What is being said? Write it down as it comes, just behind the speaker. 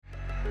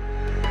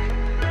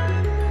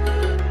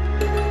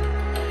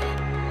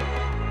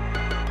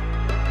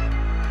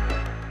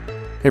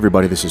Hey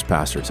everybody, this is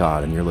Pastor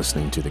Todd, and you're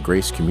listening to the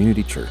Grace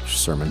Community Church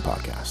Sermon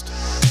Podcast.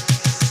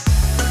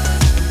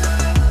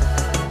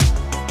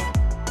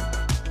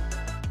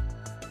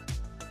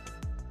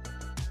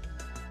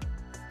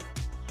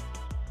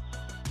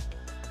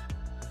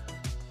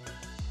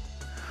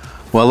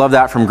 Well, I love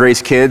that from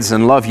Grace Kids,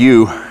 and love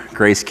you,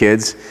 Grace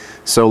Kids.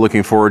 So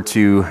looking forward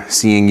to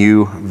seeing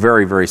you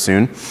very, very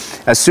soon.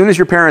 As soon as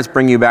your parents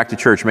bring you back to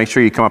church, make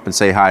sure you come up and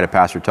say hi to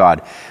Pastor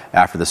Todd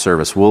after the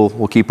service.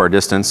 We'll keep our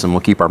distance and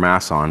we'll keep our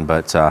masks on,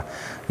 but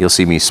you'll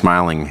see me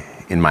smiling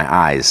in my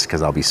eyes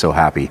because I'll be so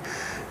happy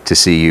to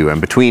see you.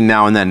 And between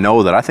now and then,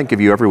 know that I think of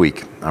you every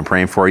week. I'm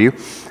praying for you,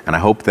 and I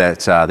hope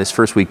that this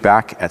first week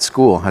back at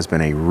school has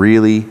been a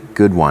really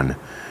good one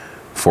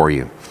for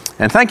you.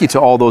 And thank you to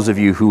all those of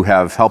you who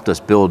have helped us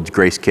build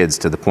Grace Kids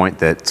to the point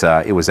that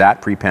it was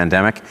at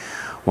pre-pandemic.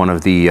 One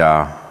of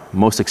the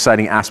most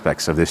exciting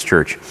aspects of this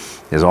church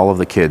is all of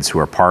the kids who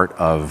are part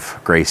of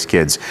Grace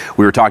Kids.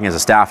 We were talking as a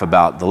staff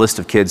about the list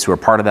of kids who are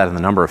part of that and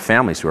the number of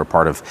families who are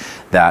part of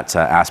that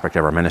aspect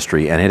of our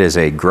ministry, and it is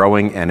a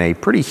growing and a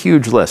pretty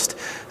huge list.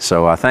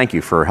 So thank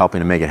you for helping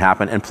to make it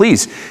happen. And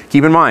please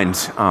keep in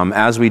mind,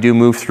 as we do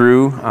move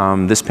through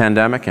this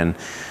pandemic and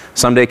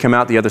someday come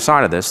out the other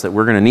side of this, that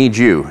we're going to need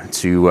you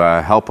to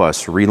help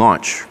us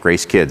relaunch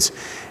Grace Kids.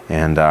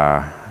 And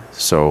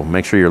so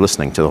make sure you're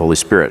listening to the Holy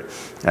Spirit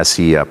as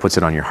He puts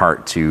it on your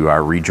heart to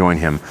rejoin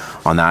Him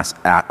on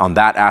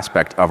that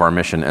aspect of our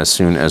mission as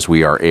soon as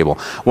we are able.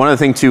 One other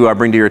thing to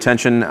bring to your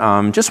attention,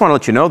 just want to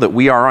let you know that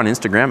we are on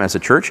Instagram as a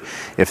church.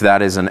 If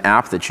that is an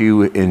app that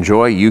you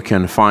enjoy, you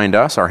can find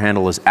us. Our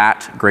handle is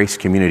at Grace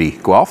Community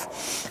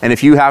Guelph. And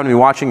if you happen to be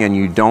watching and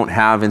you don't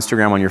have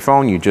Instagram on your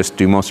phone, you just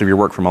do most of your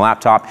work from a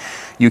laptop,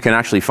 you can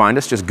actually find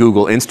us. Just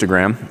Google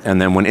Instagram, and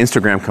then when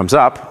Instagram comes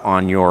up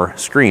on your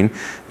screen,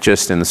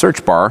 just in the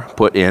search bar,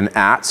 put in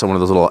 @ so one of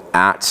those little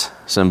 @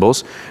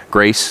 symbols,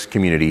 Grace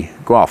Community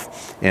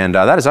Guelph. And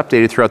that is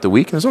updated throughout the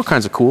week. There's all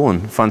kinds of cool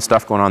and fun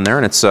stuff going on there,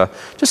 and it's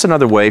just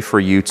another way for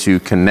you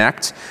to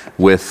connect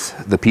with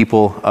the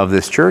people of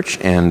this church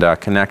and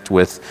connect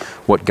with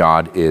what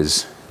God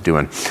is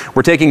doing.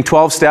 We're taking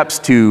 12 steps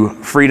to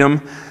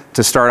freedom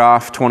to start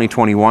off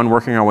 2021,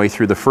 working our way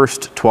through the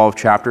first 12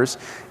 chapters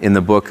in the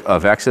book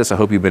of Exodus. I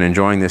hope you've been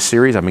enjoying this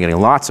series. I've been getting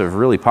lots of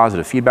really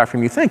positive feedback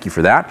from you. Thank you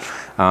for that.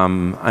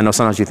 I know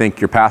sometimes you think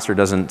your pastor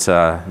doesn't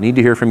need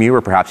to hear from you,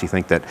 or perhaps you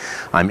think that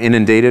I'm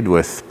inundated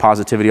with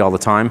positivity all the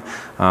time.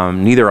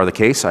 Neither are the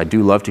case. I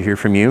do love to hear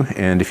from you,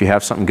 and if you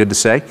have something good to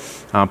say,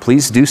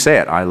 please do say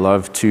it. I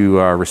love to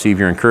receive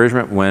your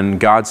encouragement when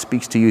God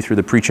speaks to you through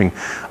the preaching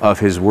of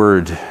His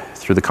Word,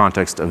 through the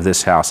context of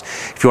this house.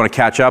 If you want to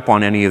catch up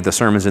on any of the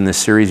sermons in this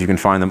series, you can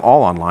find them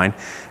all online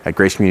at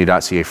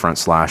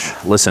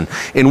gracecommunity.ca/listen.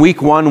 In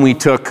week 1, we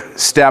took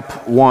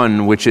step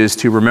 1, which is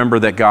to remember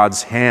that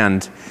God's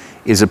hand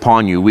is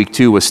upon you. Week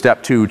 2 was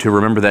step 2, to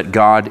remember that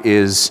God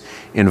is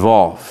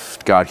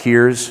involved. God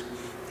hears,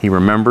 He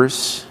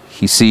remembers,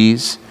 He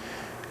sees,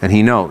 and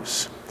He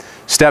knows.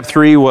 Step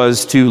 3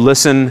 was to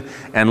listen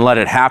and let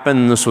it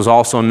happen. This was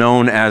also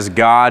known as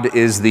God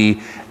is the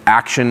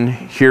action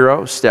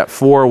hero. Step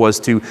 4 was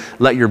to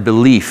let your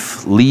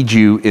belief lead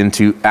you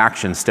into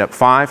action. Step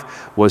 5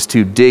 was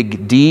to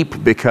dig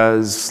deep,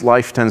 because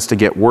life tends to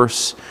get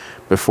worse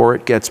before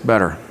it gets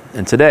better.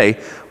 And today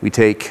we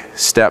take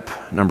step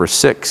number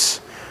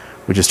 6,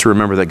 which is to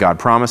remember that God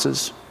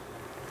promises,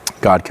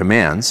 God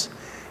commands,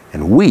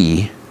 and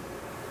we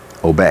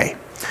obey.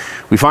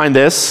 We find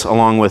this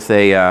along with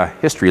a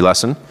history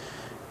lesson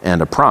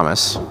and a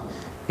promise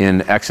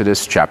in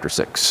Exodus chapter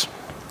 6.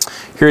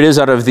 Here it is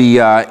out of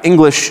the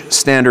English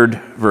Standard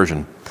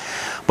Version.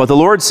 But the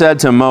Lord said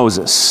to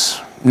Moses,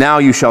 "Now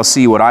you shall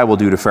see what I will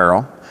do to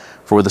Pharaoh,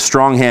 for with a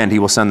strong hand he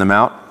will send them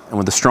out, and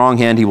with a strong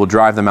hand he will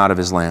drive them out of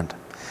his land."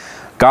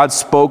 God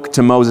spoke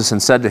to Moses and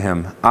said to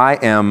him, "I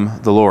am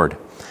the Lord.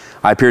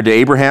 I appeared to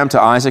Abraham,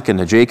 to Isaac, and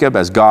to Jacob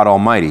as God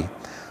Almighty,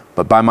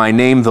 but by my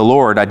name the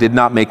Lord I did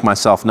not make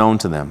myself known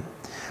to them.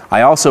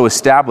 I also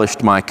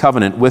established my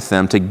covenant with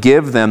them to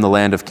give them the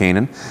land of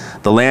Canaan,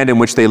 the land in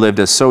which they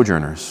lived as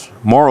sojourners.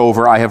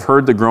 Moreover, I have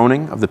heard the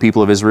groaning of the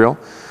people of Israel,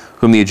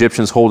 whom the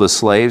Egyptians hold as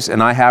slaves,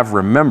 and I have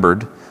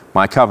remembered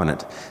my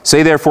covenant.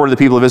 Say therefore to the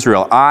people of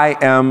Israel, I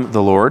am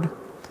the Lord,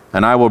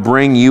 and I will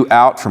bring you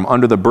out from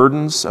under the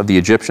burdens of the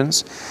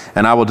Egyptians,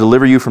 and I will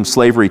deliver you from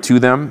slavery to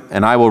them,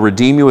 and I will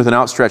redeem you with an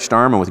outstretched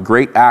arm and with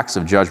great acts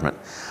of judgment.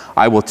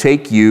 I will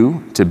take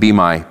you to be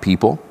my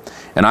people,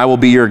 and I will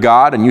be your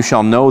God, and you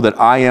shall know that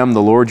I am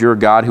the Lord your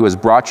God, who has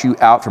brought you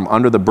out from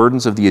under the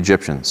burdens of the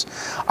Egyptians.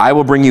 I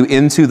will bring you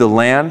into the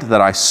land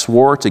that I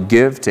swore to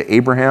give to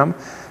Abraham,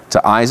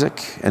 to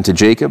Isaac, and to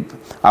Jacob.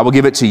 I will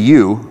give it to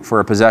you for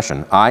a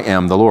possession. I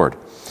am the Lord."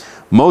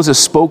 Moses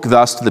spoke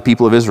thus to the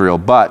people of Israel,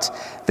 but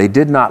they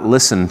did not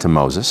listen to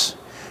Moses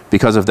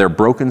because of their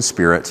broken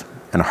spirit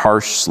and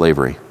harsh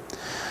slavery.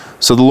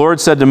 So the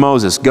Lord said to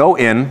Moses, "Go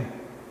in,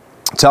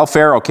 tell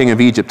Pharaoh, king of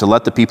Egypt, to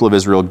let the people of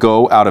Israel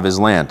go out of his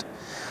land."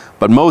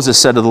 But Moses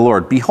said to the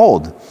Lord,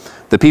 "Behold,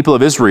 the people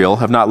of Israel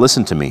have not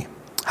listened to me.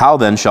 How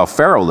then shall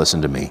Pharaoh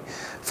listen to me?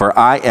 for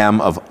I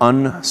am of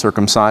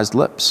uncircumcised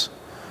lips.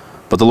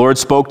 But the Lord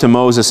spoke to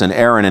Moses and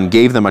Aaron and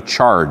gave them a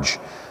charge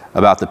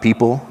about the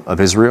people of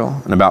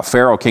Israel and about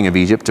Pharaoh, king of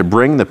Egypt, to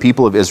bring the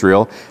people of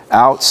Israel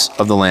out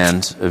of the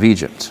land of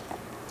Egypt.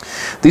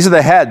 These are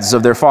the heads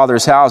of their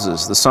fathers'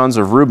 houses, the sons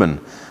of Reuben,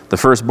 the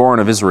firstborn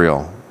of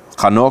Israel,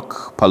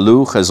 Hanok,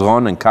 Palu,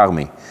 Hezron, and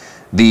Carmi.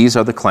 These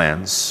are the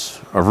clans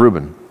of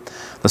Reuben.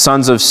 The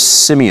sons of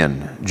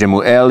Simeon,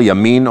 Jemuel,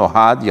 Yamin,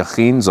 Ohad,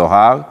 Yachin,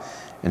 Zohar,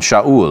 and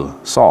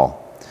Shaul,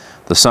 Saul,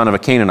 the son of a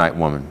Canaanite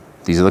woman.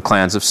 These are the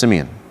clans of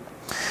Simeon.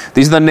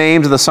 These are the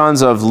names of the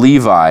sons of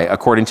Levi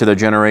according to their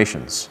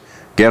generations: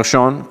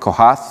 Gershon,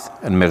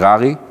 Kohath, and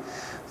Merari,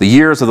 the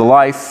years of the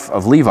life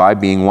of Levi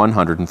being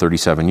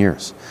 137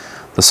 years.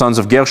 The sons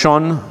of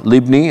Gershon,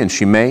 Libni, and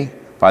Shimei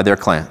by their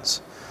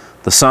clans.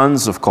 The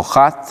sons of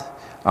Kohath,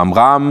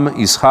 Amram,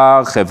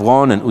 Izhar,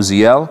 Hebron, and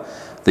Uziel,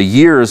 the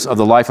years of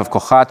the life of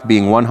Kohath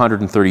being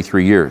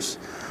 133 years.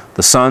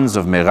 The sons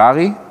of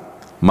Merari,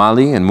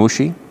 Mali, and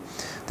Mushi.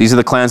 These are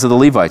the clans of the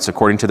Levites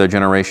according to their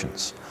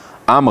generations.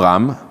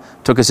 Amram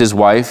took as his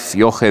wife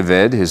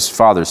Yocheved, his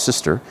father's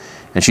sister,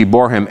 and she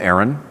bore him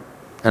Aaron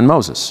and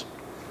Moses.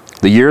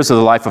 The years of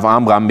the life of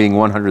Amram being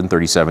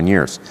 137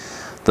 years.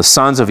 The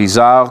sons of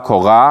Izhar,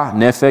 Korah,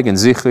 Nepheg, and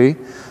Zichri.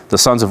 The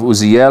sons of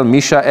Uziel,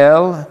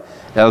 Mishael,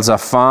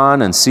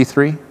 Elzaphan, and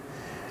Sithri.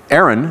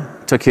 Aaron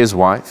took his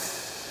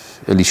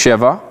wife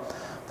Elisheva,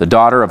 the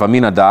daughter of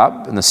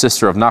Aminadab and the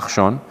sister of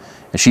Nachshon,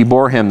 and she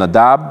bore him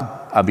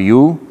Nadab,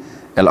 Abihu,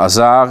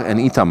 Elazar, and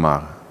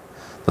Itamar.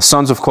 The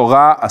sons of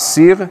Korah,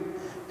 Asir,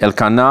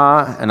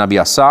 Elkanah, and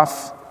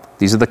Abiasaph.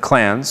 These are the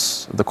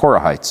clans of the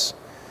Korahites.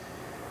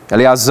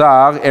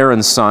 Eleazar,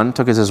 Aaron's son,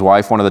 took as his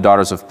wife one of the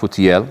daughters of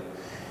Putiel,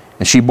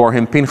 and she bore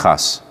him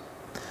Pinchas.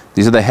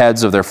 These are the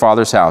heads of their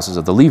fathers' houses,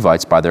 of the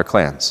Levites by their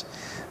clans.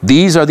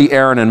 These are the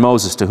Aaron and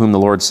Moses to whom the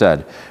Lord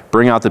said,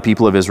 "Bring out the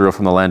people of Israel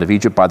from the land of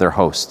Egypt by their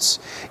hosts."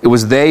 It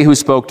was they who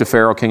spoke to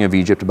Pharaoh, king of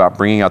Egypt, about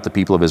bringing out the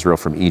people of Israel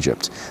from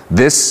Egypt.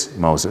 This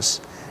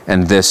Moses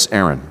and this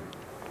Aaron.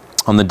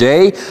 On the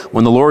day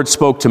when the Lord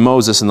spoke to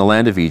Moses in the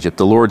land of Egypt,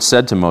 the Lord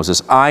said to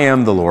Moses, "I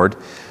am the Lord.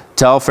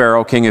 Tell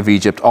Pharaoh, king of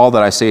Egypt, all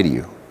that I say to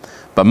you."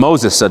 But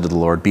Moses said to the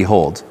Lord,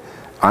 "Behold,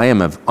 I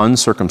am of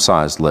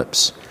uncircumcised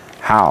lips.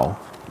 How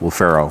will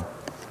Pharaoh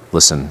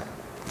listen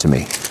to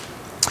me?"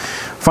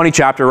 Funny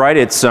chapter, right?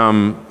 It's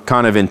kind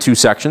of in two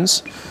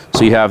sections.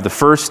 So you have the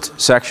first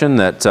section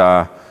that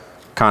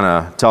kind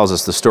of tells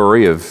us the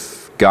story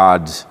of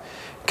God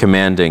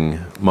commanding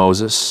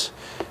Moses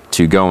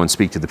to go and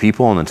speak to the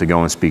people and then to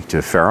go and speak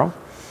to Pharaoh.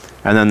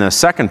 And then the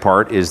second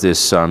part is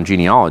this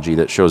genealogy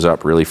that shows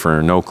up really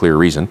for no clear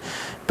reason.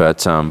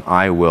 But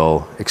I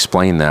will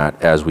explain that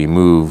as we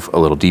move a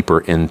little deeper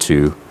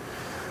into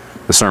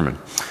the sermon.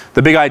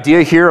 The big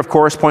idea here, of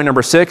course, point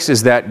number 6,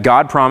 is that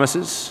God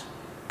promises,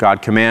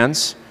 God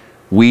commands,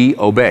 we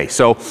obey.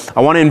 So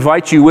I want to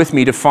invite you with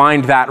me to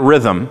find that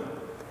rhythm,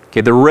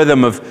 okay, the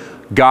rhythm of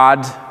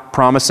God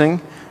promising,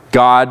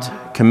 God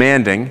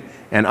commanding,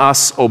 and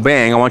us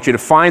obeying. I want you to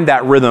find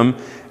that rhythm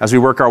as we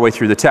work our way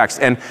through the text.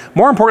 And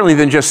more importantly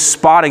than just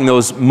spotting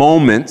those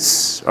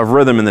moments of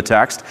rhythm in the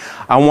text,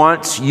 I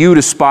want you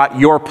to spot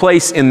your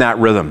place in that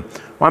rhythm.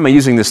 Why am I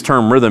using this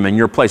term rhythm in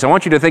your place? I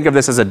want you to think of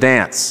this as a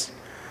dance.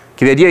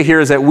 Okay, the idea here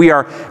is that we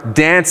are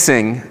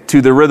dancing to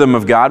the rhythm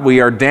of God.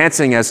 We are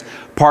dancing as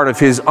part of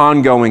His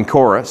ongoing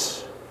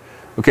chorus.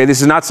 Okay,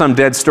 this is not some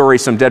dead story,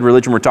 some dead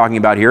religion we're talking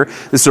about here.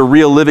 This is a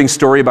real living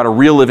story about a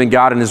real living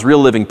God and His real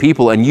living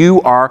people, and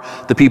you are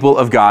the people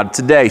of God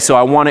today. So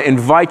I want to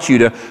invite you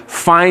to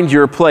find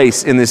your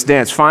place in this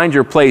dance, find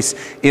your place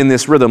in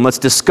this rhythm. Let's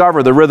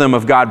discover the rhythm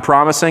of God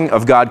promising,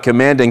 of God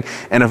commanding,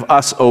 and of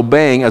us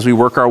obeying as we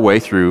work our way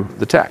through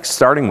the text,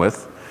 starting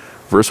with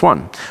verse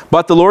 1.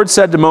 But the Lord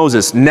said to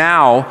Moses,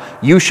 "Now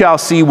you shall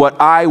see what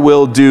I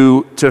will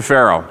do to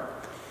Pharaoh."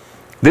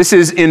 This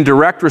is in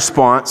direct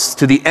response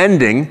to the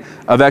ending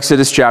of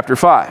Exodus chapter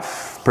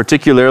 5,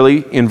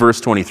 particularly in verse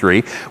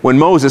 23, when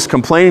Moses,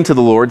 complaining to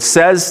the Lord,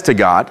 says to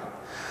God,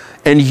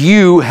 "And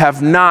you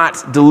have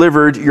not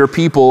delivered your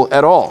people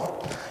at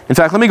all." In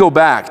fact, let me go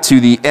back to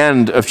the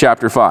end of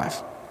chapter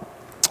 5.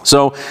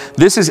 So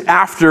this is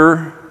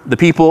after the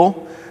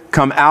people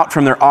come out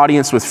from their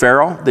audience with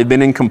Pharaoh. They've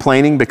been in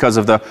complaining because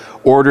of the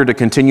order to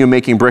continue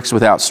making bricks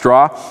without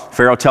straw.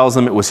 Pharaoh tells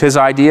them it was his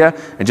idea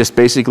and just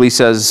basically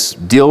says,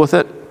 deal with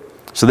it.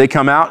 So they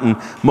come out, and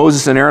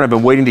Moses and Aaron have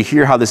been waiting to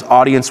hear how this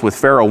audience with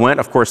Pharaoh went.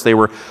 Of course, they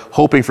were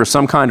hoping for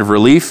some kind of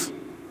relief,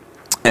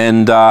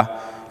 and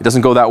it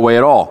doesn't go that way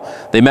at all.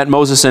 They met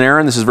Moses and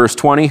Aaron, this is verse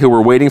 20, who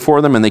were waiting for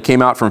them, and they came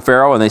out from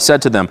Pharaoh, and they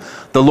said to them,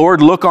 "The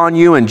Lord look on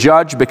you and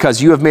judge,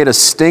 because you have made us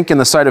stink in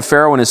the sight of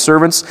Pharaoh and his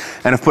servants,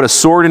 and have put a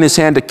sword in his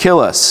hand to kill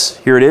us."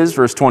 Here it is,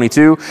 verse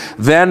 22.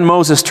 Then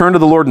Moses turned to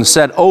the Lord and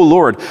said, "O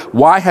Lord,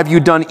 why have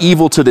you done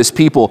evil to this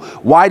people?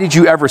 Why did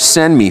you ever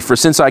send me? For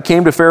since I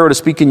came to Pharaoh to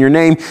speak in your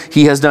name,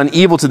 he has done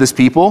evil to this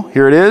people."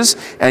 Here it is.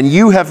 "And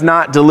you have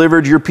not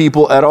delivered your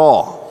people at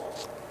all."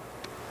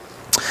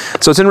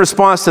 So it's in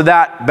response to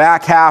that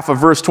back half of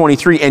verse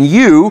 23. And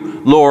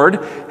you,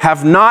 Lord,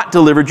 have not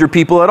delivered your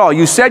people at all.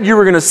 You said you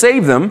were going to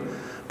save them,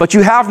 but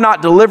you have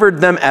not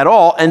delivered them at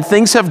all, and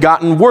things have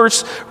gotten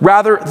worse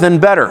rather than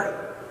better.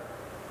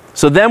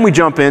 So then we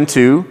jump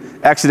into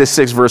Exodus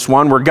 6 verse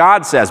 1, where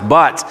God says,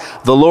 "But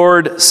the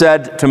Lord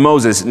said to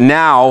Moses,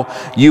 now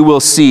you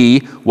will see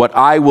what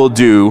I will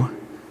do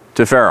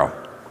to Pharaoh."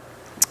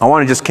 I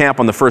want to just camp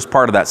on the first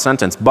part of that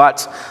sentence.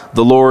 But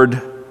the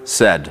Lord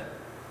said.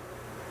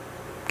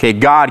 Okay,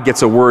 God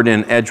gets a word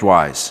in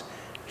edgewise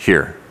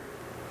here.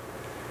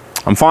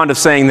 I'm fond of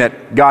saying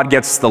that God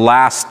gets the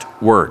last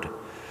word.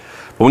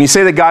 But when you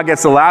say that God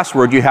gets the last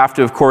word, you have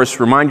to, of course,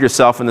 remind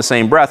yourself in the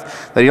same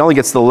breath that he only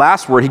gets the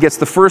last word. He gets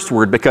the first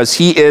word because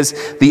he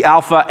is the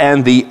Alpha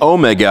and the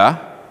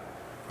Omega,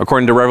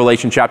 according to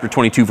Revelation chapter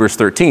 22, verse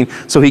 13.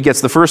 So he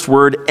gets the first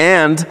word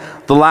and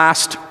the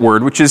last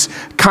word, which is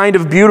kind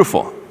of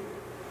beautiful.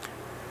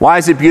 Why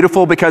is it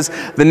beautiful? Because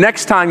the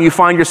next time you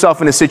find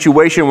yourself in a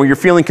situation where you're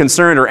feeling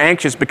concerned or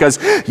anxious because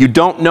you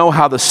don't know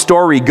how the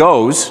story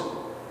goes,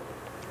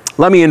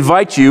 let me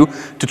invite you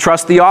to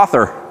trust the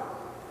author.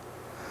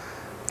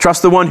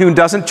 Trust the one who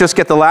doesn't just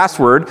get the last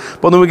word,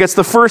 but who gets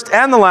the first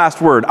and the last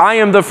word. I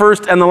am the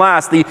first and the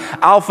last, the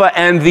Alpha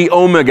and the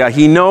Omega.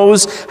 He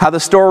knows how the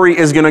story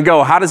is going to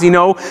go. How does he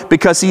know?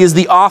 Because he is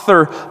the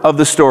author of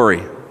the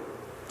story.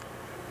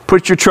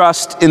 Put your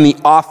trust in the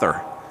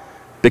author,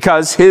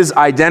 because his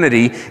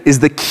identity is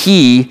the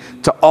key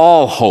to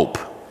all hope.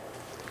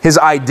 His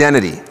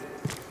identity,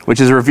 which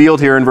is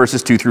revealed here in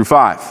verses 2 through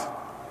 5.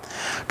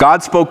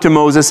 God spoke to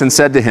Moses and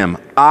said to him,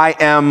 "I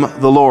am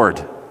the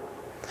Lord.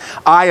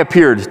 I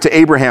appeared to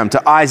Abraham,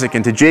 to Isaac,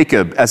 and to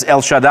Jacob as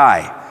El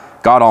Shaddai,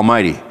 God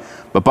Almighty.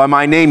 But by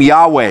my name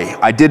Yahweh,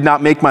 I did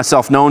not make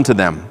myself known to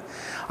them.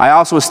 I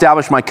also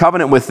established my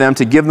covenant with them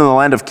to give them the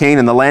land of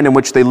Canaan, the land in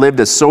which they lived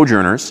as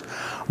sojourners.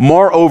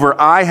 Moreover,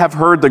 I have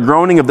heard the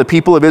groaning of the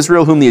people of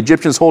Israel, whom the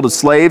Egyptians hold as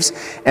slaves,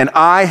 and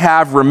I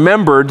have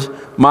remembered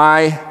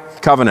my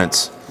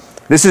covenants."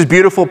 This is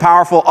beautiful,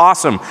 powerful,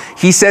 awesome.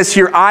 He says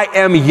here, I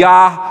am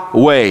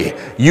Yahweh.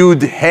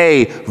 Yud,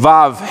 He,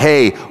 Vav,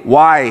 He,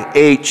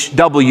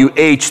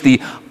 YHWH, the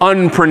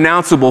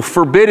unpronounceable,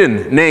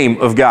 forbidden name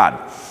of God.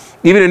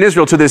 Even in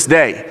Israel to this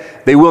day,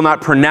 they will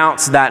not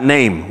pronounce that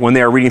name when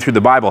they are reading through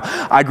the Bible.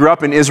 I grew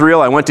up in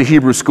Israel. I went to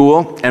Hebrew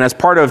school, and as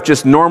part of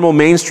just normal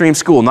mainstream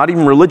school, not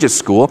even religious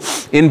school,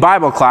 in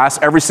Bible class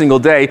every single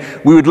day,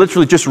 we would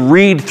literally just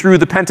read through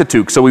the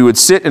Pentateuch. So we would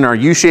sit in our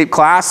U-shaped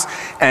class,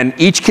 and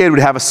each kid would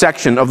have a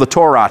section of the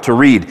Torah to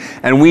read.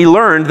 And we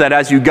learned that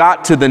as you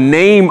got to the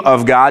name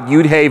of God,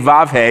 Yud, He,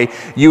 Vav, He,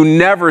 you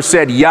never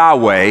said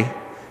Yahweh.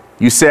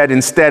 You said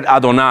instead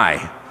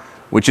Adonai,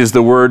 which is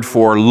the word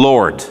for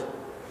Lord.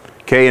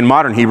 Okay, in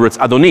modern Hebrew, it's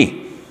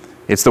Adoni.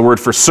 It's the word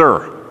for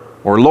sir,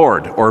 or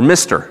Lord, or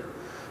Mr.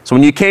 So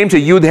when you came to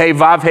Yud, He,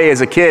 Vav, He as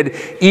a kid,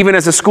 even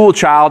as a school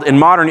child in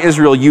modern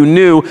Israel, you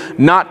knew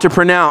not to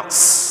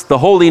pronounce the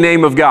holy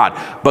name of God.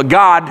 But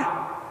God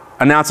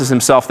announces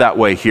himself that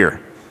way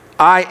here.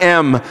 I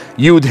am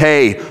Yud,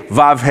 He,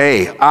 Vav,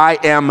 He. I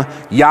am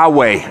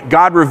Yahweh.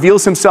 God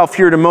reveals himself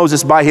here to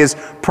Moses by his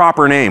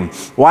proper name.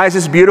 Why is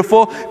this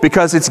beautiful?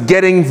 Because it's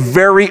getting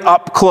very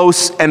up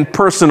close and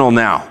personal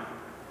now.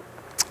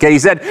 Okay, he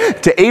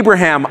said, to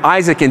Abraham,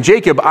 Isaac, and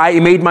Jacob, I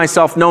made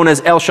myself known as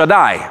El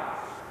Shaddai,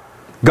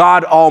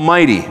 God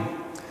Almighty. In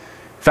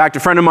fact, a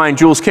friend of mine,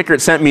 Jules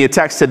Kickert, sent me a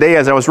text today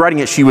as I was writing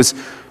it. She was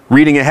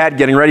reading ahead,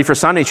 getting ready for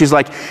Sunday. She's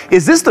like,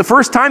 is this the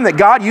first time that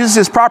God uses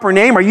his proper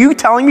name? Are you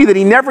telling me that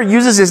he never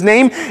uses his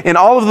name in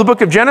all of the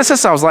book of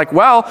Genesis? I was like,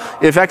 well,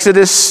 if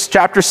Exodus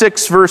chapter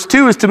 6, verse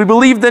 2 is to be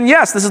believed, then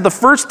yes, this is the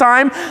first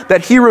time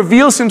that he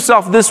reveals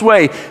himself this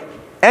way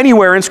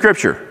anywhere in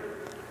Scripture.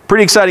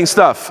 Pretty exciting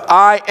stuff.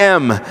 I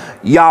am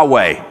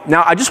Yahweh.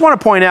 Now, I just want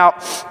to point out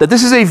that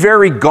this is a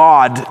very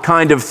God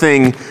kind of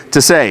thing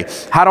to say.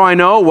 How do I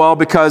know? Well,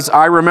 because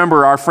I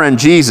remember our friend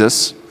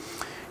Jesus.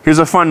 Here's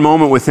a fun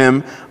moment with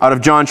him out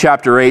of John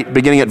chapter 8,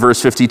 beginning at verse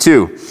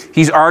 52.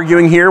 He's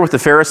arguing here with the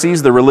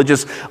Pharisees, the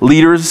religious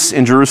leaders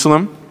in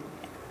Jerusalem.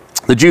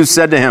 The Jews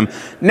said to him,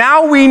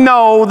 "Now we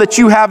know that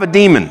you have a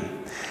demon.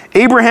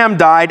 Abraham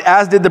died,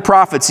 as did the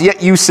prophets,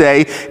 yet you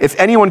say, if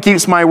anyone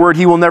keeps my word,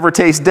 he will never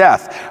taste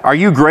death. Are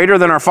you greater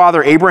than our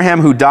father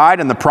Abraham, who died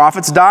and the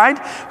prophets died?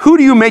 Who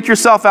do you make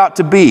yourself out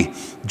to be?"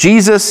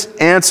 Jesus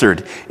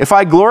answered, "If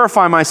I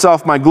glorify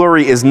myself, my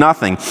glory is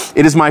nothing.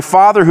 It is my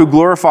Father who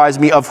glorifies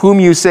me, of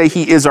whom you say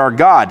he is our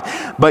God.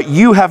 But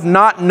you have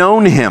not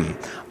known him.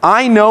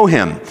 I know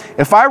him.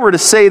 If I were to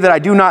say that I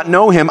do not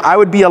know him, I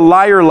would be a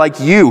liar like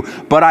you.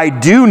 But I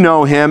do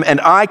know him, and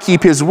I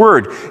keep his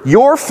word.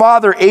 Your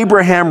father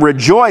Abraham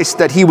rejoiced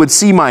that he would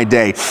see my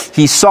day.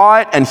 He saw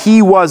it, and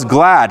he was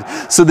glad."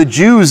 So the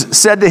Jews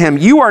said to him,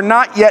 "You are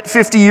not yet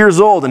 50 years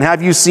old, and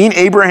have you seen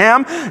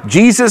Abraham?"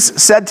 Jesus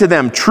said to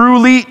them,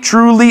 "Truly,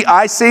 truly,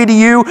 I say to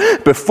you,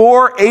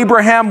 before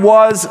Abraham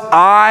was,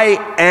 I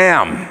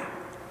am."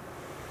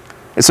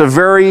 It's a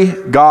very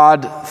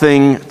God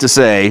thing to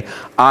say,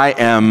 I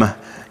am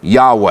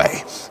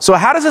Yahweh. So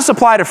how does this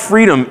apply to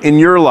freedom in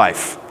your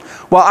life?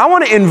 Well, I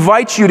want to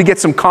invite you to get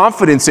some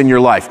confidence in your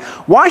life.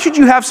 Why should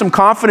you have some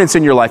confidence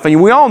in your life? I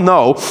mean, we all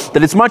know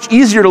that it's much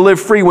easier to live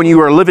free when you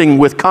are living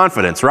with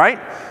confidence, right?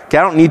 Okay,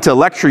 I don't need to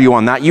lecture you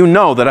on that. You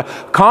know that a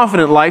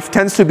confident life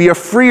tends to be a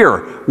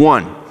freer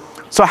one.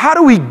 So how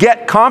do we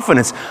get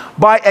confidence?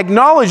 By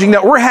acknowledging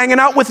that we're hanging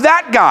out with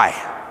that guy.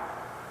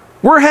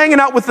 We're hanging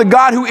out with the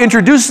God who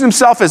introduces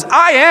himself as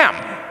I am.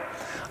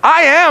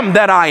 I am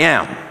that I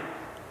am.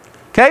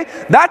 Okay?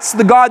 That's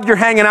the God you're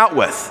hanging out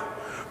with.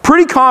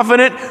 Pretty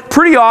confident,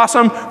 pretty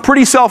awesome,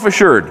 pretty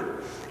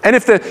self-assured. And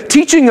if the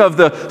teaching of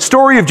the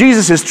story of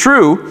Jesus is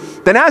true,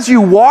 then as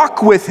you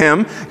walk with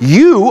him,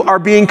 you are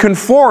being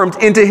conformed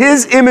into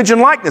his image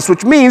and likeness,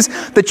 which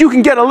means that you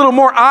can get a little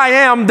more I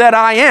am that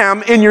I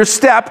am in your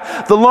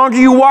step the longer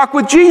you walk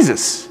with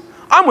Jesus.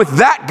 I'm with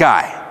that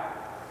guy.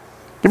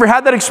 You ever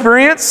had that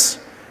experience?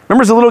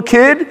 Remember as a little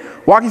kid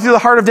walking through the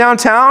heart of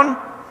downtown?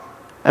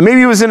 And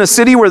maybe it was in a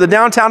city where the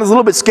downtown is a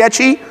little bit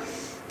sketchy,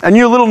 and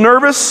you're a little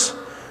nervous.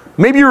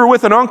 Maybe you were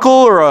with an uncle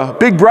or a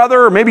big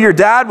brother, or maybe your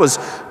dad was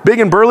big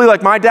and burly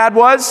like my dad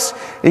was,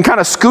 and kind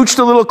of scooched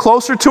a little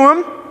closer to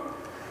him.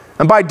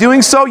 And by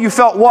doing so, you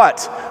felt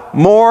what?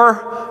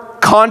 More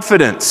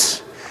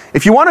confidence.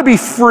 If you want to be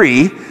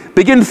free,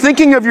 begin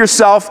thinking of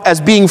yourself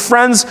as being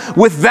friends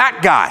with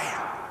that guy.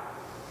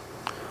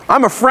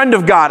 I'm a friend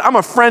of God. I'm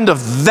a friend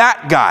of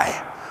that guy.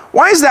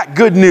 Why is that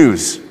good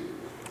news?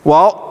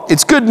 Well,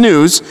 it's good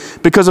news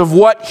because of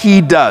what he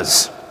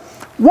does.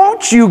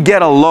 Won't you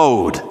get a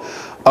load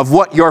of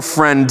what your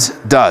friend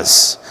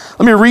does?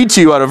 Let me read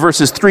to you out of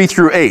verses 3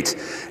 through 8.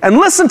 And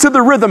listen to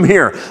the rhythm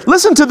here.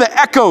 Listen to the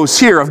echoes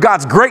here of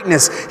God's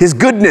greatness, his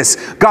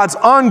goodness, God's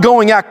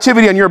ongoing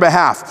activity on your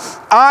behalf.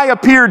 I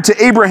appeared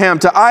to Abraham,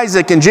 to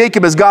Isaac, and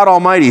Jacob as God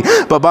Almighty,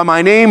 but by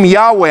my name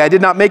Yahweh I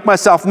did not make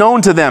myself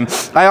known to them.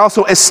 I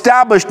also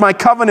established my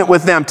covenant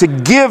with them to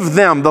give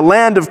them the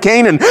land of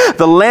Canaan,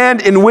 the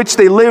land in which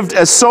they lived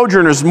as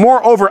sojourners.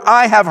 Moreover,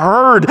 I have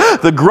heard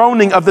the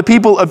groaning of the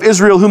people of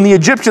Israel, whom the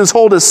Egyptians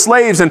hold as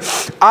slaves, and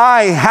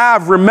I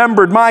have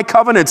remembered my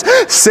covenants.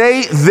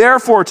 Say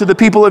therefore to the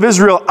people of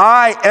Israel,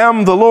 I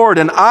am the Lord,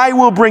 and I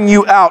will bring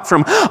you out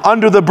from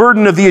under the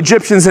burden of the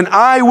Egyptians, and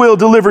I will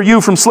deliver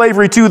you from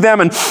slavery to them,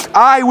 and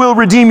I will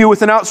redeem you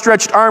with an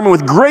outstretched arm, and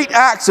with great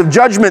acts of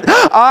judgment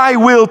I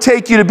will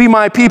take you to be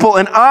my people,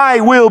 and I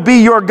will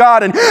be your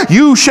God, and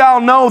you shall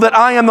know that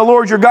I am the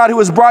Lord your God, who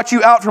has brought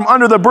you out from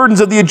under the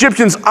burdens of the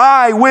Egyptians.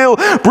 I will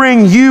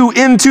bring you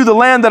into the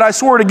land that I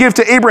swore to give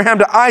to Abraham,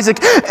 to Isaac,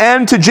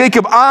 and to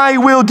Jacob. I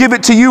will give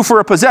it to you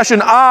for a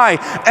possession. I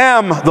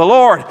am the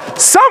Lord.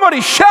 Somebody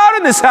shout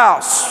in this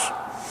house.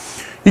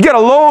 You get a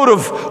load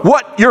of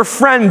what your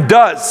friend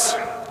does.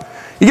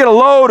 You get a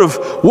load of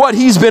what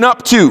he's been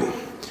up to.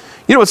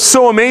 You know what's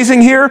so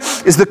amazing here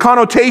is the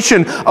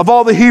connotation of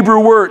all the Hebrew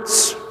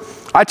words.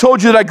 I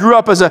told you that I grew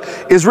up as an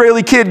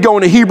Israeli kid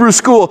going to Hebrew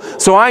school,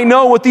 so I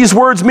know what these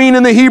words mean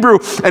in the Hebrew,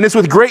 and it's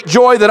with great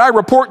joy that I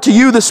report to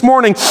you this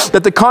morning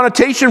that the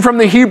connotation from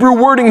the Hebrew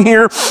wording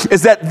here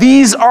is that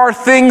these are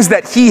things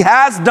that he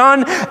has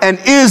done and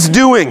is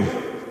doing.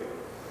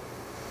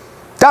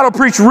 That'll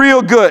preach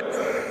real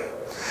good.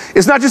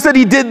 It's not just that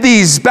he did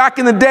these back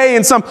in the day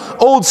in some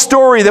old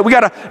story that we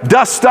got to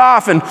dust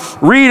off and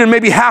read and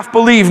maybe half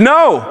believe.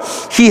 No,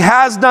 he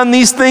has done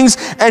these things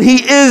and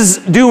he is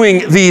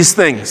doing these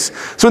things.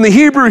 So in the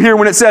Hebrew here,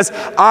 when it says,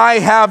 I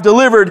have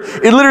delivered,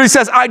 it literally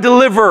says, I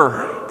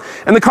deliver.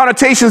 And the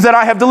connotations that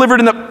I have delivered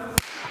in the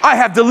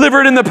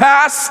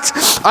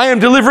past, I am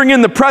delivering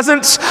in the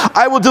present,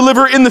 I will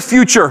deliver in the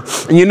future.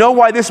 And you know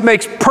why this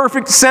makes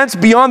perfect sense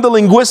beyond the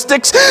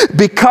linguistics?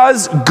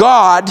 Because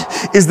God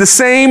is the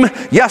same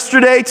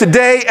yesterday,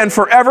 today, and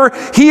forever.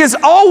 He is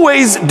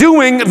always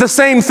doing the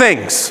same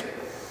things.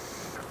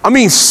 I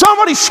mean,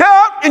 somebody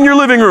shout in your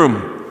living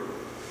room.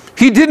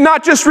 He did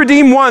not just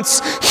redeem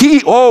once,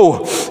 he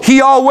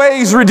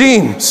always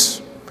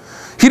redeems.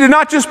 He did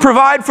not just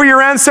provide for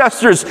your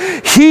ancestors.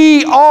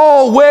 He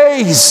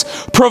always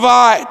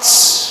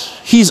provides.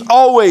 He's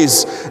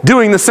always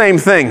doing the same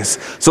things.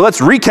 So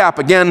let's recap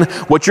again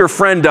what your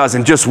friend does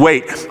and just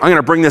wait. I'm going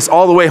to bring this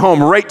all the way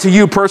home right to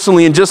you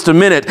personally in just a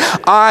minute.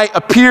 I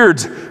appeared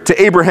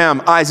to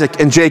Abraham, Isaac,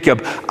 and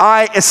Jacob.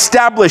 I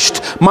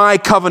established my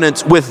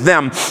covenant with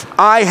them.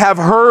 I have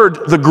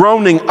heard the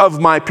groaning of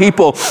my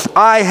people.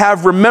 I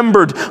have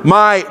remembered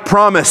my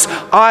promise.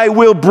 I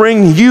will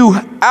bring you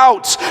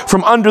out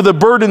from under the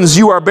burdens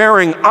you are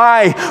bearing.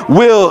 I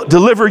will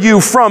deliver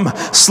you from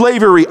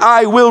slavery.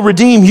 I will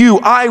redeem you.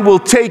 I will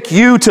take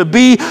you to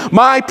be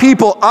my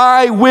people.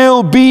 I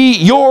will be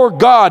your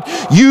God.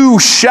 You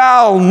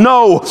shall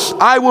know.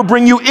 I will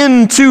bring you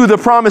into the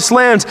promised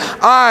land.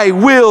 I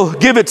will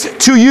give it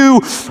to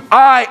you.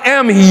 I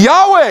am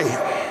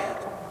Yahweh.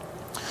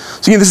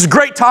 So again, this is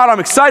great, Todd. I'm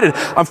excited.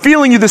 I'm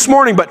feeling you this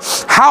morning,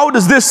 but how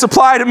does this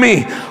apply to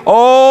me?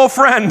 Oh,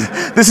 friend,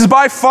 this is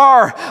by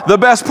far the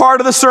best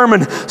part of the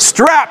sermon.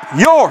 Strap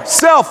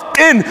yourself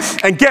in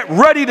and get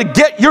ready to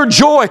get your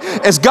joy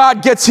as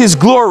God gets his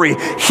glory.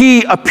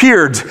 He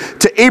appeared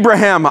to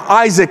Abraham,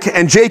 Isaac,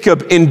 and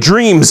Jacob in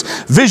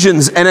dreams,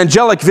 visions, and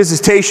angelic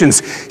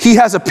visitations. He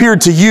has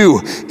appeared to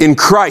you in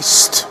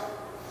Christ.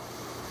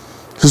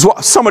 This is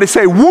what somebody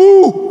say,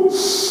 woo!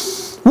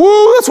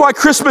 Woo, that's why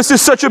Christmas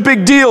is such a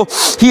big deal.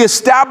 He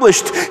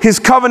established his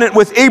covenant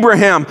with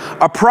Abraham,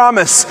 a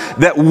promise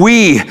that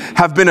we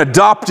have been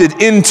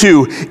adopted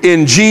into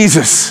in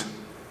Jesus.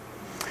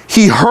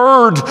 He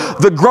heard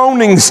the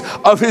groanings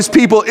of his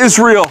people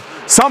Israel.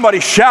 Somebody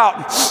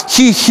shout,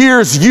 he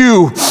hears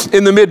you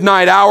in the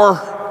midnight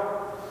hour.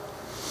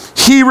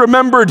 He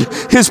remembered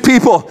his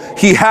people.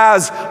 He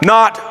has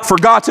not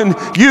forgotten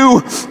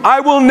you.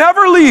 I will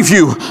never leave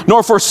you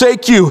nor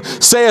forsake you,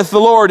 saith the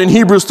Lord in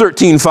Hebrews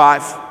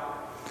 13:5.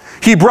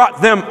 He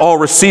brought them, all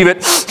receive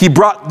it. He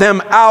brought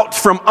them out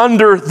from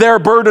under their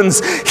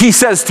burdens. He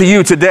says to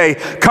you today,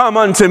 come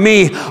unto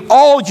me,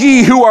 all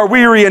ye who are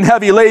weary and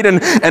heavy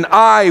laden, and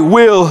I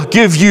will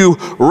give you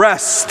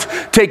rest.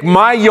 Take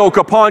my yoke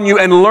upon you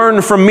and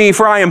learn from me,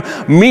 for I am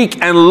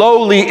meek and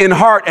lowly in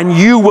heart, and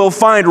you will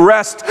find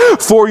rest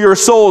for your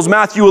souls.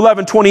 Matthew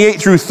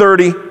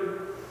 11:28-30.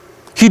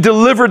 He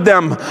delivered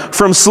them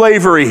from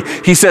slavery.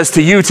 He says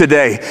to you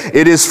today,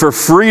 it is for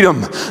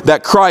freedom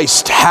that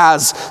Christ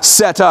has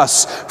set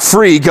us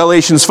free.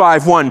 Galatians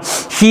 5:1.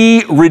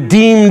 He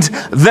redeemed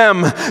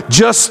them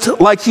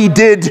just like he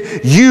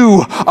did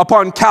you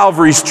upon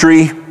Calvary's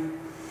tree.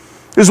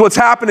 This is what's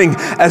happening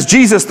as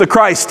Jesus the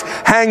Christ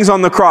hangs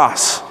on the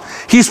cross.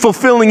 He's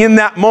fulfilling in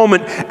that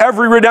moment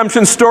every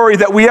redemption story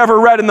that we ever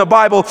read in the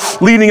Bible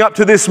leading up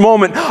to this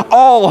moment.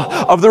 All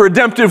of the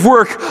redemptive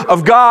work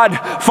of God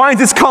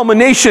finds its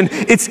culmination,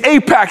 its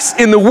apex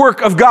in the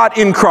work of God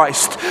in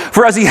Christ.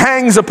 For as he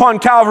hangs upon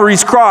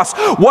Calvary's cross,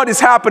 what is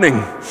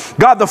happening?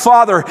 God the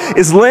Father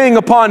is laying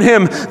upon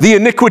him the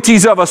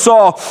iniquities of us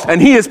all,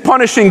 and he is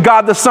punishing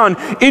God the Son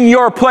in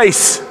your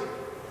place.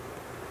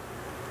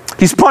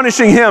 He's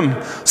punishing him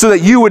so that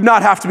you would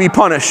not have to be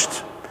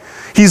punished.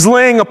 He's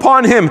laying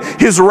upon him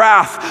his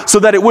wrath so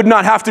that it would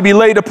not have to be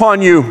laid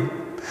upon you.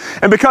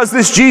 And because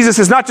this Jesus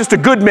is not just a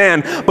good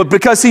man, but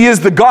because he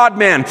is the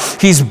God-man,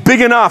 he's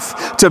big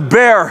enough to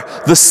bear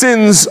the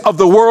sins of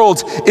the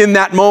world in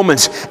that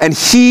moment. And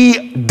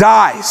he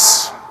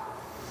dies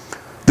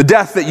the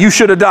death that you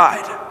should have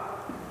died.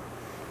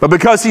 But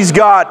because he's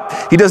God,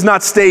 he does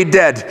not stay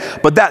dead.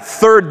 But that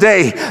third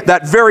day,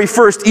 that very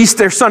first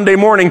Easter Sunday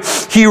morning,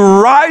 he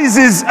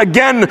rises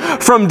again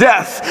from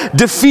death,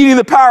 defeating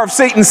the power of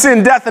Satan,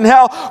 sin, death, and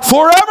hell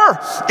forever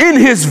in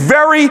his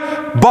very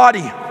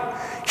body.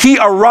 He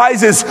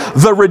arises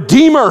the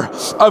Redeemer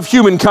of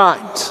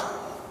humankind.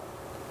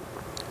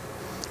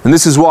 And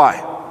this is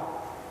why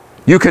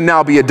you can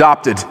now be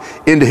adopted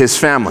into his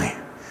family.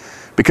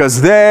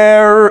 Because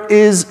there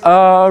is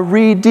a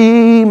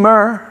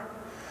Redeemer,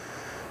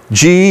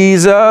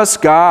 Jesus,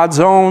 God's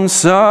own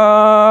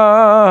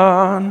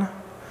Son,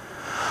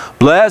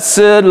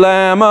 blessed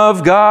Lamb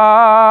of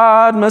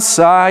God,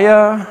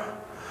 Messiah,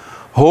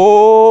 Holy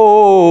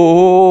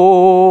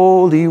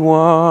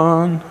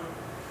One.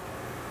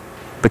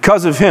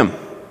 Because of him,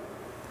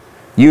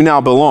 you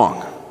now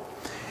belong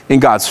in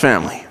God's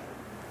family.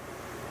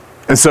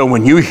 And so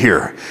when you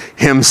hear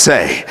him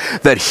say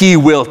that he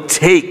will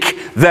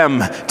take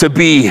them to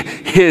be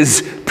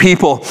his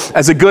people,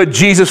 as a good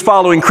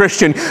Jesus-following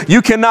Christian,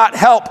 you cannot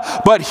help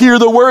but hear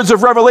the words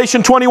of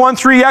Revelation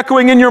 21:3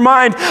 echoing in your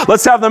mind.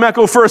 Let's have them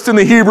echo first in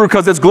the Hebrew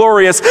because it's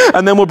glorious,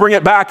 and then we'll bring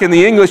it back in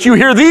the English. You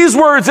hear these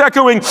words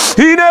echoing,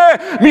 Hine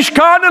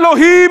Mishkan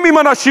Elohim im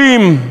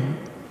Anashim.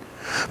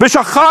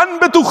 ושכן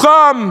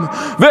בתוכם,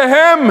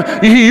 והם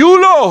יהיו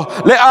לו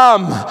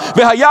לעם,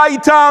 והיה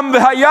איתם,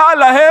 והיה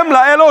להם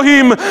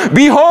לאלוהים.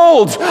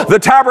 Behold, the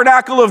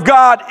tabernacle of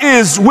God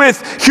is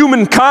with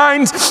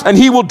humankind, and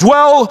he will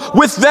dwell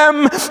with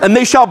them, and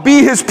they shall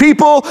be his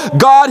people.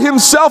 God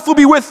himself will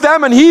be with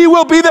them, and he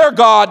will be their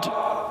God.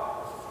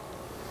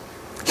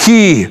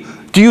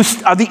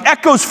 Are the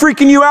echoes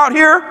freaking you out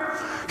here?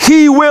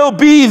 He will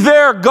be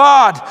their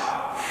God.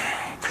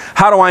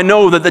 How do I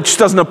know that just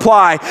doesn't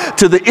apply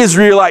to the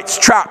Israelites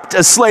trapped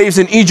as slaves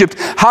in Egypt?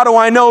 How do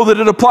I know that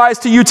it applies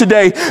to you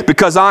today?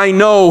 Because I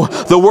know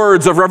the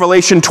words of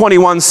Revelation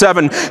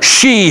 21:7.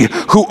 She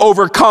who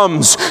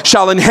overcomes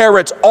shall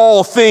inherit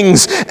all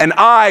things, and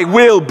I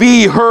will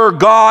be her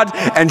God,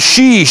 and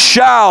she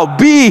shall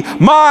be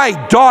my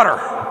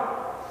daughter.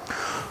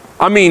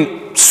 I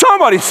mean,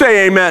 somebody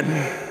say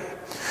amen.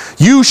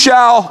 You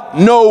shall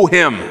know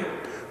him.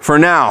 For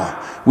now,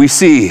 we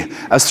see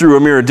as through a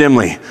mirror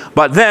dimly.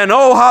 But then,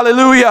 oh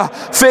hallelujah,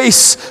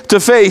 face to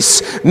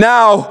face.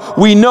 Now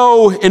we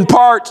know in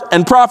part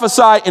and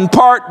prophesy in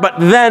part, but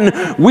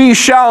then we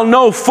shall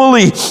know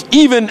fully,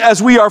 even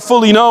as we are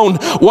fully known.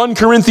 1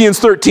 Corinthians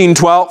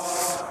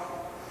 13:12.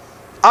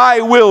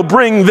 I will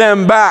bring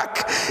them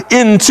back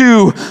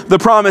into the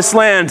promised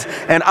land,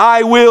 and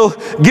I will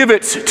give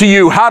it to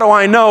you. How do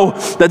I know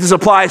that this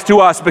applies to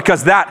us?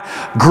 Because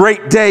that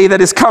great day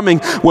that is coming,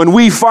 when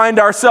we find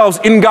ourselves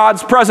in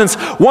God's presence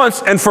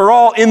once and for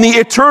all in the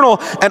eternal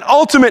and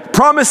ultimate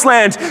promised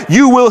land,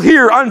 you will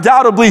hear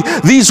undoubtedly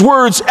these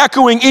words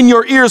echoing in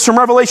your ears from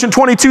Revelation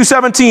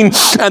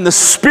 22:17, and the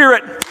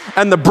Spirit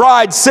and the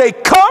bride say,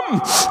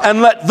 come,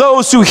 and let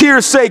those who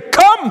hear say,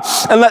 come,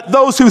 and let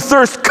those who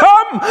thirst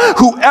come.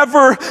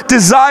 Whoever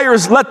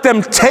desires, let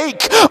them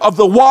take of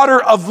the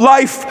water of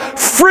life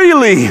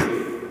freely.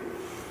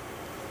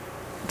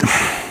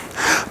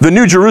 The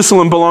New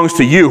Jerusalem belongs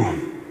to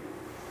you.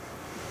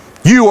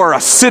 You are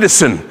a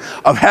citizen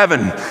of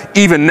heaven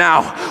even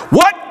now.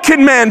 What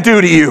can man do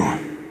to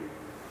you?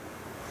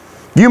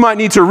 You might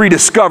need to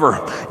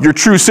rediscover your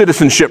true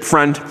citizenship,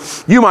 friend.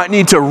 You might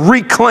need to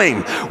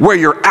reclaim where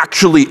you're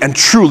actually and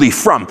truly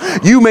from.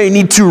 You may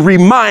need to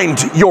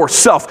remind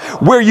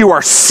yourself where you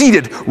are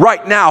seated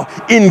right now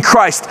in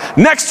Christ,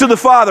 next to the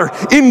Father,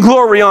 in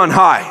glory on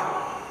high.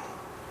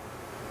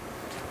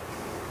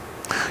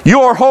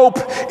 Your hope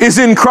is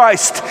in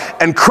Christ,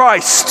 and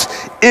Christ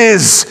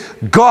is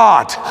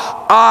God.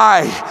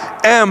 I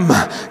am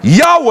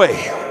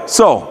Yahweh.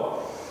 So,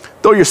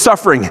 though your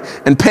suffering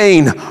and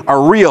pain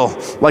are real,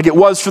 like it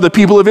was for the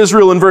people of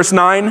Israel in verse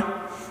 9,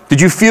 did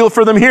you feel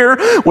for them here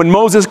when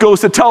Moses goes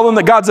to tell them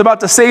that God's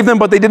about to save them,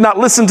 but they did not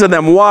listen to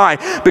them? Why?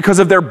 Because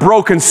of their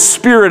broken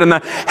spirit and the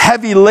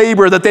heavy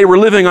labor that they were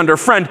living under.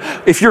 Friend,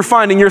 if you're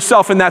finding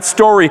yourself in that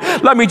story,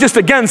 let me just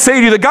again say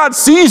to you that God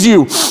sees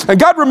you, and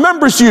God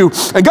remembers you,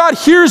 and God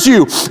hears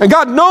you, and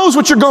God knows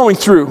what you're going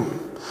through.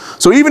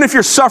 So even if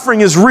your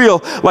suffering is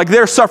real, like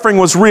their suffering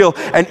was real,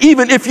 and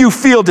even if you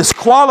feel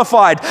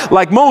disqualified,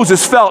 like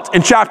Moses felt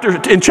in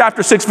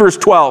chapter 6, verse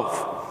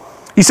 12,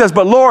 he says,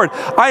 but Lord,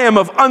 I am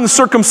of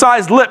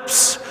uncircumcised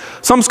lips.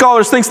 Some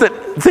scholars think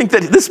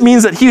that this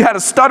means that he had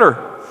a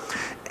stutter.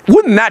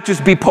 Wouldn't that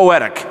just be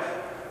poetic?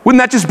 Wouldn't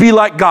that just be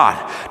like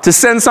God, to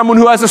send someone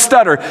who has a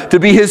stutter to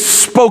be his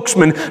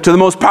spokesman to the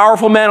most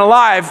powerful man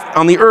alive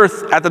on the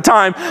earth at the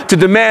time, to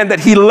demand that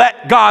he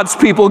let God's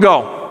people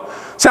go?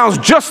 Sounds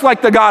just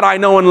like the God I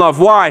know and love.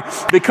 Why?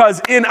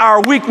 Because in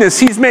our weakness,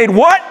 he's made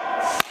what?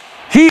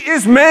 He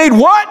is made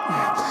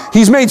what?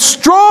 He's made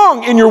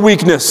strong in your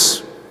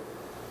weakness.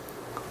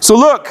 So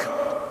look,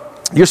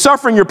 your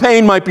suffering, your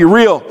pain might be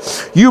real.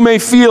 You may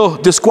feel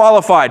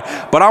disqualified,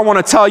 but I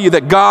want to tell you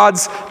that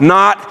God's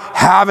not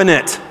having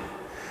it.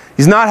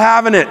 He's not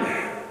having it.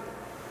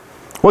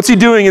 What's he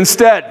doing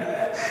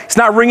instead? He's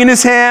not wringing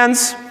his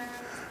hands.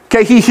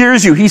 Okay, he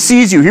hears you, he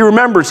sees you, he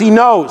remembers, he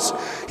knows.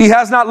 He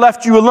has not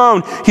left you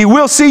alone. He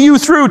will see you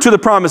through to the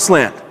promised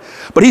land.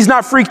 But he's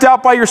not freaked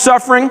out by your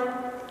suffering.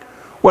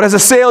 What has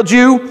assailed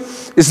you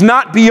is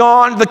not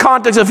beyond the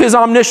context of his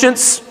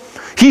omniscience.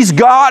 He's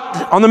God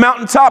on the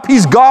mountaintop.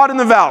 He's God in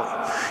the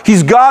valley.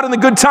 He's God in the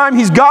good time.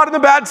 He's God in the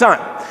bad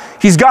time.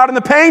 He's God in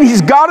the pain.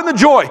 He's God in the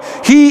joy.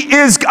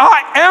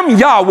 I am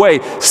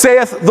Yahweh,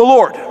 saith the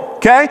Lord.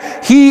 Okay?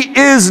 He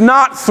is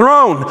not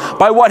thrown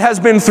by what has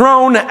been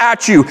thrown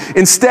at you.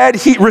 Instead,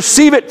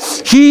 receive it.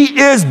 He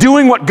is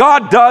doing what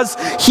God does.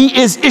 He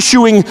is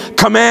issuing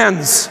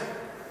commands.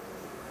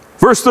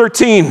 Verse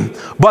 13,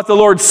 but the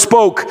Lord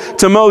spoke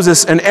to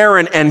Moses and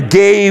Aaron and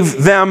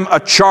gave them a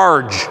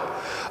charge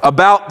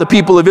about the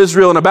people of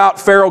Israel and about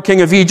Pharaoh,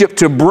 king of Egypt,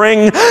 to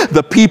bring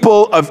the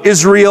people of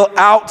Israel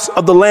out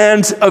of the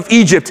land of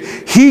Egypt.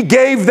 He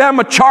gave them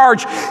a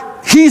charge.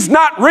 He's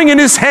not wringing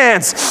his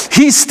hands.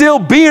 He's still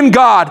being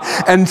God.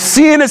 And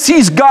seeing as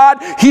he's God,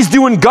 he's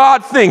doing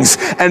God things.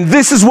 And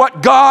this is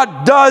what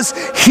God does.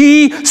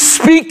 He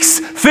speaks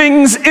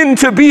things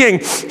into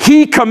being.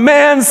 He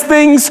commands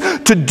things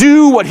to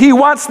do what he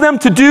wants them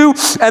to do.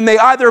 And they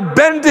either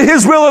bend to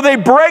his will or they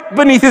break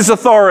beneath his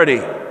authority.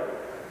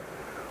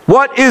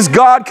 What is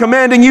God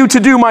commanding you to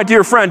do, my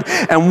dear friend?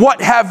 And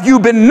what have you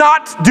been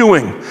not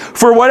doing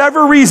for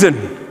whatever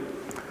reason?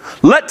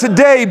 Let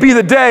today be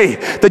the day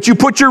that you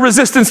put your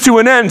resistance to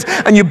an end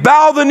and you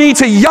bow the knee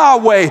to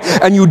Yahweh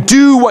and you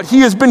do what he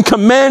has been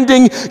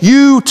commanding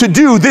you to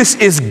do. This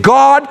is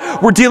God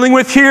we're dealing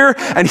with here,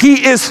 and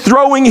he is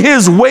throwing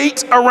his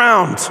weight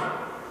around.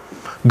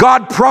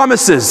 God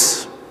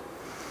promises.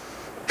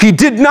 He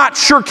did not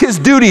shirk his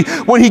duty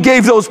when he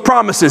gave those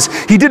promises.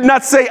 He did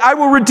not say, I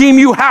will redeem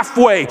you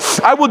halfway.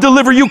 I will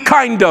deliver you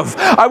kind of.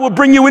 I will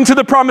bring you into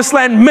the promised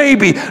land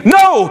maybe.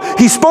 No,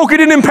 he spoke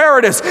it in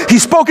imperatives. He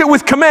spoke it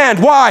with command.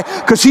 Why?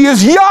 Because he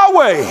is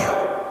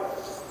Yahweh.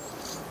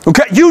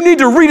 Okay, you need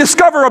to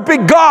rediscover a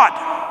big God.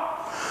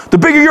 The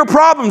bigger your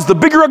problems, the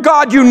bigger a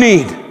God you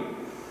need.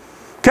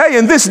 Okay,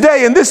 in this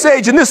day, in this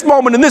age, in this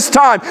moment, in this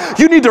time,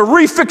 you need to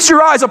refix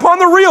your eyes upon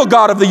the real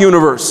God of the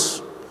universe,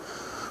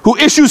 who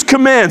issues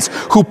commands,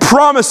 who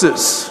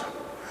promises.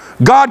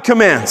 God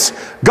commands,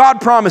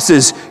 God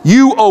promises,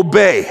 you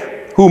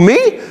obey. Who,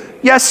 me?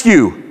 Yes,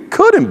 you.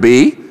 Couldn't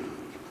be.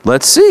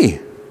 Let's see.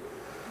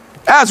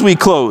 As we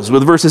close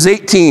with verses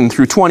 18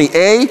 through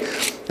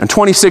 20a and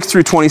 26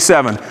 through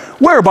 27,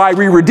 whereby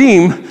we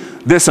redeem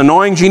this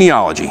annoying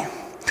genealogy.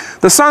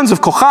 The sons of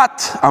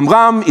Kohat,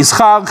 Amram,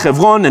 Izhar,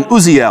 Hebron, and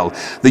Uziel.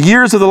 The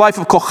years of the life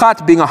of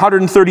Kohat being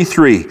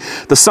 133.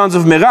 The sons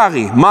of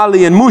Merari,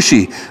 Mali, and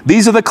Mushi.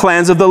 These are the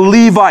clans of the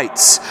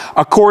Levites,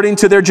 according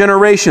to their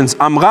generations.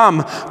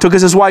 Amram took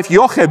as his wife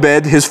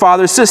Jochebed, his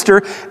father's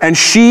sister, and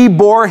she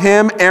bore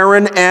him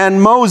Aaron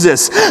and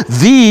Moses.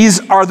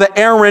 These are the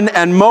Aaron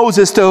and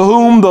Moses to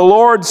whom the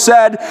Lord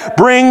said,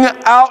 bring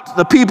out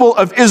the people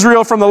of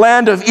Israel from the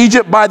land of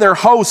Egypt by their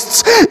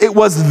hosts. It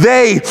was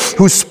they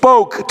who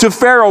spoke to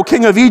Pharaoh,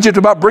 king of Egypt,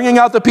 about bringing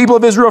out the people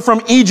of Israel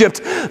from Egypt.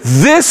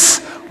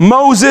 This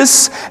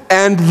Moses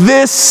and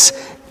this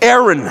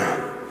Aaron.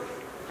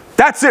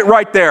 That's it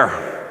right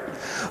there.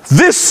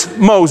 This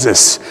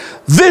Moses,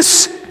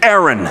 this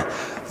Aaron,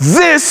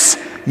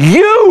 this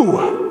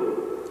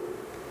you.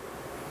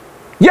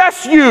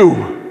 Yes, you.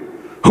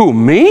 Who,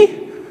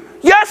 me?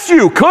 Yes,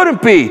 you.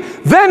 Couldn't be.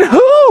 Then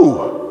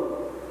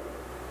who?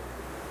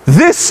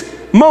 This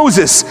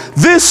Moses,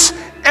 this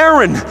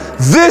Aaron,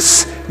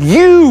 this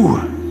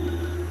you.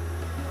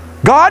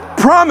 God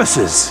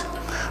promises,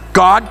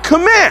 God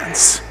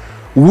commands,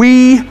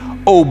 we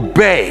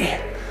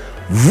obey.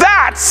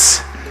 That's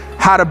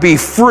how to be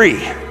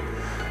free.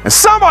 And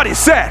somebody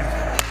said,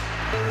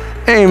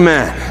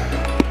 amen.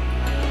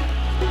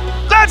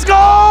 Let's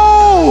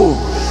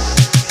go!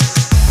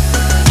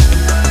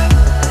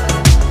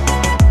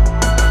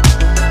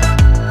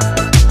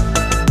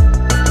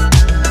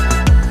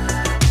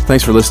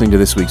 Thanks for listening to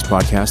this week's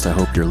podcast. I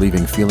hope you're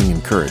leaving feeling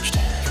encouraged.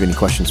 If you have any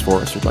questions for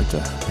us or would like to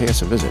pay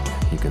us a visit,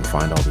 you can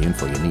find all the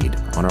info you need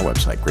on our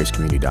website,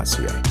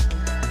 gracecommunity.ca.